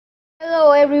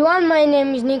Hello everyone, my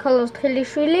name is Nikoloz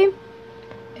Tkhilishvili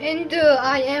and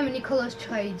I am Nikoloz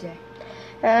chxeidze.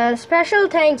 Special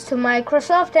thanks to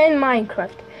Microsoft and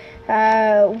Minecraft.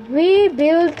 We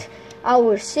built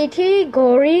our city,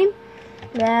 Gori,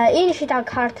 in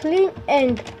Kartli,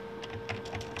 and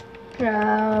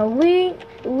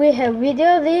we have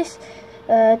video this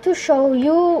to show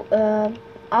you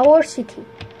our city.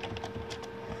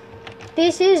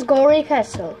 This is Gori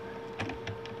Castle,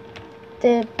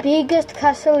 the biggest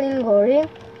castle in Gori,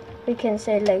 we can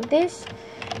say like this.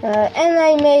 And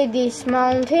I made this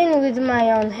mountain with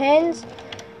my own hands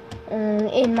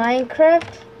in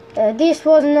Minecraft. This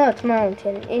was not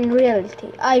mountain in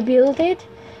reality. I built it,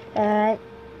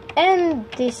 and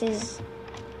this is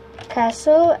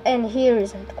castle, and here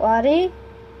is Gori,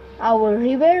 our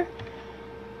river,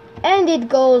 and it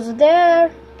goes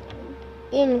there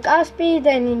in Kaspi,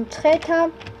 then in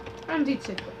chxeidze, And it's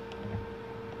it.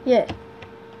 yeah.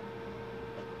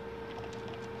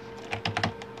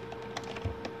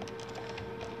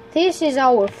 This is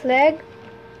our flag,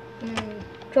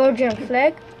 Georgian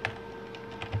flag.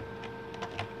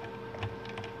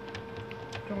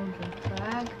 Georgian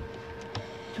flag.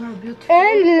 You're beautiful.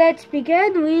 And let's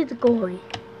begin with Gori.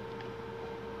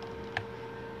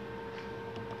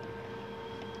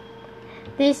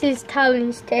 This is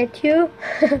Stalin statue.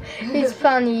 It's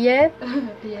funny, yeah?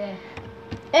 Yeah.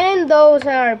 And those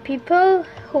are people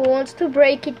who wants to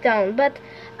break it down, but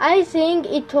I think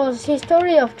it was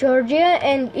history of Georgia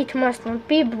and it must not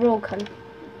be broken.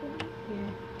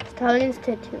 Yeah. Stalin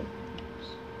statue.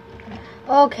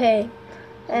 Okay,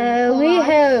 we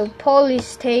have police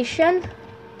station.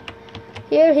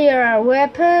 Here are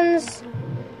weapons.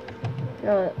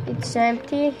 No, it's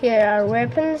empty. Here are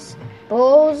weapons,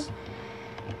 bows.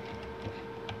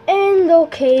 And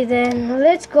okay then,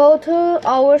 let's go to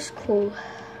our school.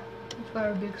 It's a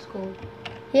very big school.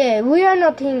 Yeah, we are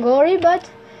not in Gori, but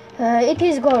it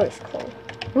is Gori school.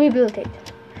 We built it.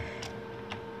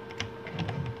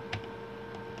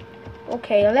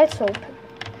 Okay, let's open.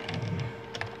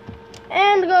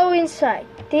 And go inside.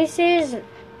 This is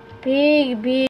big